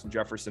shadow Justin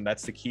Jefferson.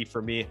 That's the key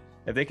for me.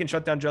 If they can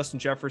shut down Justin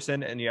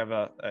Jefferson and you have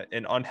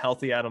an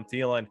unhealthy Adam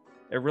Thielen,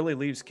 it really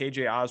leaves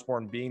KJ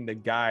Osborne being the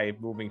guy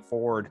moving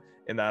forward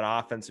in that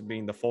offense and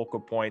being the focal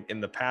point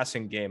in the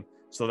passing game.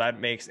 So that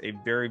makes a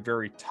very,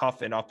 very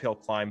tough and uphill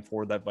climb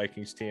for that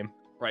Vikings team.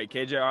 Right.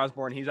 KJ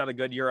Osborne, he's had a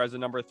good year as a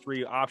number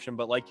 3 option,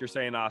 but like you're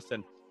saying,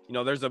 Austin, you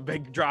know, there's a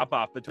big drop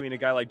off between a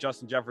guy like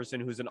Justin Jefferson,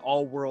 who's an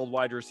all-world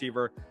wide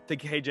receiver, to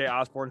KJ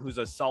Osborne, who's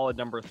a solid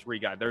number 3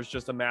 guy. There's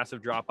just a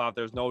massive drop off.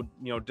 There's no,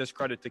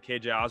 discredit to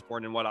KJ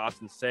Osborne and what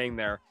Austin's saying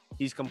there.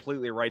 He's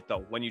completely right,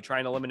 though. When you try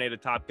and eliminate a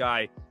top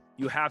guy,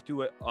 you have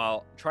to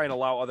try and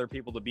allow other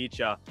people to beat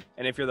you.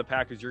 And if you're the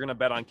Packers, you're going to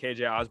bet on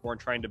KJ Osborne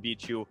trying to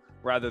beat you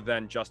rather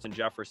than Justin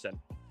Jefferson.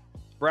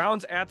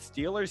 Browns at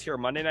Steelers here,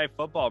 Monday Night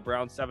Football.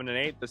 Browns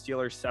 7-8, the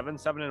Steelers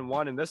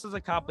 7-1, and this is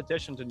a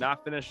competition to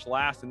not finish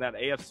last in that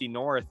AFC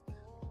North.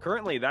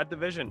 Currently, that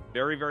division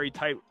very, very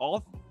tight.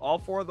 All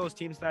 4 of those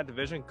teams in that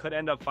division could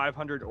end up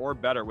 500 or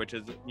better, which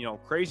is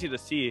crazy to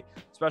see,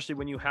 especially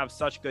when you have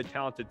such good,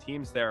 talented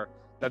teams there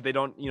that they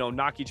don't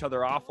knock each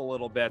other off a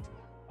little bit.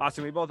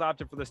 Austin, we both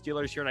opted for the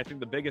Steelers here, and I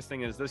think the biggest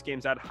thing is this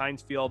game's at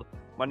Heinz Field,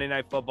 Monday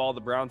Night Football. The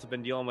Browns have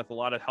been dealing with a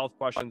lot of health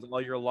questions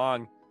all year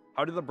long.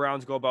 How do the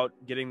Browns go about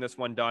getting this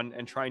one done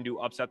and trying to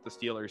upset the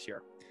Steelers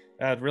here?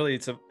 Really,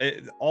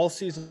 all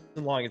season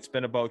long, it's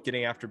been about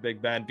getting after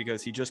Big Ben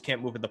because he just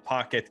can't move in the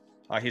pocket.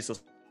 He's a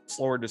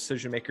slower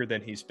decision maker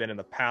than he's been in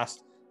the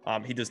past.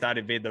 He does not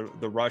evade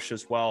the rush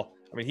as well.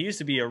 I mean, he used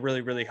to be a really,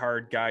 really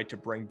hard guy to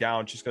bring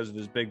down just because of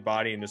his big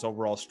body and his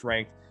overall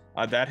strength.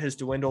 That has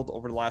dwindled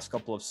over the last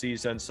couple of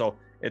seasons. So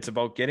it's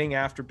about getting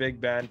after Big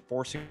Ben,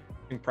 forcing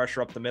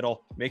pressure up the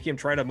middle, making him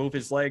try to move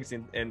his legs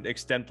and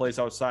extend plays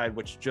outside,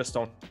 which just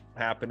don't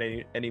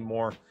happen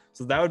anymore.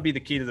 So that would be the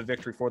key to the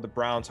victory for the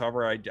Browns.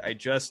 However, I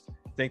just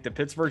think the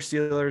Pittsburgh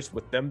Steelers,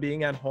 with them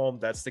being at home,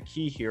 that's the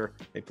key here.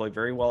 They play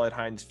very well at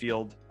Heinz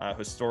Field,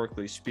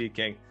 historically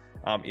speaking.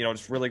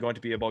 It's really going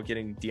to be about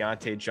getting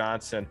Deontay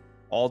Johnson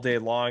all day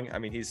long. I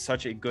mean, he's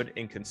such a good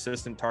and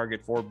consistent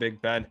target for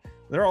Big Ben.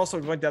 They're also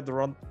going to have to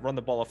run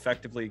the ball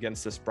effectively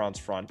against this Browns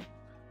front.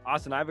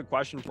 Austin, I have a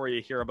question for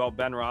you here about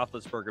Ben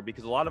Roethlisberger,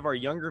 because a lot of our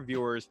younger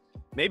viewers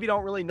maybe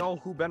don't really know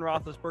who Ben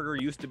Roethlisberger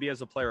used to be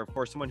as a player. Of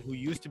course, someone who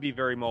used to be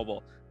very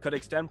mobile, could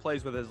extend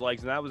plays with his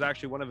legs, and that was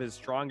actually one of his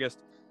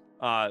strongest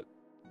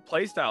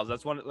play styles.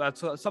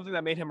 That's something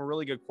that made him a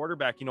really good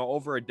quarterback,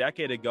 over a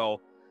decade ago.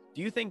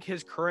 Do you think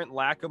his current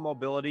lack of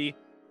mobility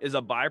is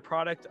a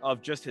byproduct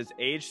of just his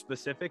age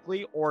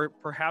specifically, or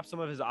perhaps some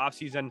of his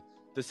offseason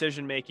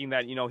decision making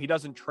that he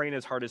doesn't train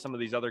as hard as some of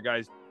these other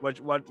guys?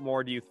 What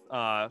more do you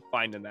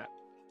find in that?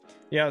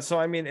 Yeah, so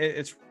I mean,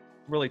 it's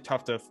really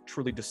tough to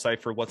truly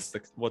decipher what's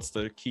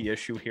the key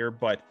issue here,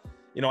 but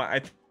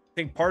I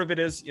think part of it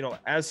is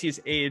as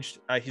he's aged,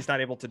 he's not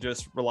able to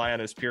just rely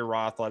on his pure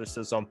raw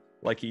athleticism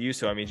like he used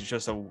to. I mean, he's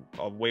just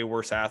a way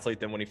worse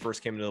athlete than when he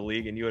first came into the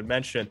league. And you had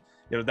mentioned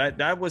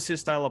that was his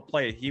style of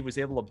play. He was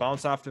able to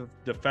bounce off of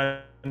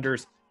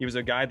defenders. He was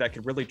a guy that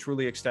could really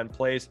truly extend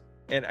plays.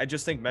 And I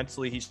just think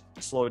mentally he's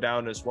slowed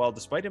down as well.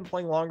 Despite him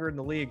playing longer in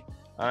the league,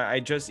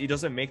 he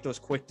doesn't make those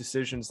quick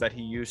decisions that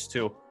he used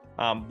to.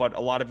 But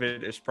a lot of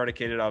it is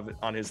predicated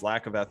on his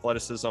lack of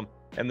athleticism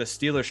and the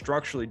Steelers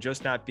structurally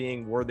just not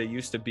being where they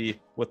used to be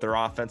with their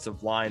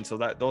offensive line. So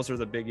those are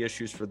the big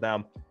issues for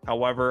them.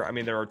 However, I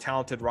mean, they're a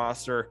talented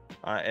roster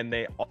and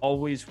they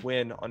always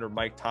win under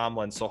Mike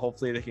Tomlin. So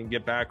hopefully they can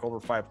get back over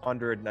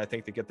 500, and I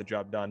think they get the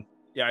job done.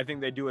 Yeah, I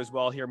think they do as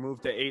well here.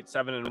 Move to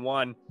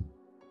 8-7-1.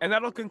 And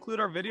that'll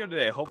conclude our video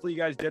today. Hopefully you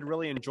guys did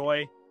really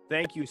enjoy.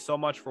 Thank you so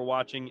much for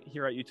watching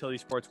here at Utility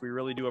Sports. We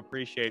really do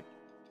appreciate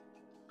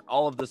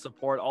all of the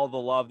support, all the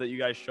love that you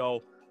guys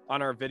show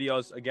on our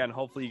videos. Again,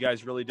 hopefully you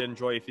guys really did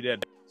enjoy. If you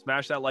did,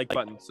 smash that like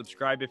button,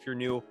 subscribe if you're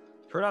new,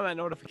 turn on that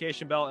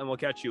notification bell, and we'll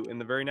catch you in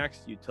the very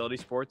next Utility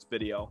Sports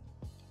video.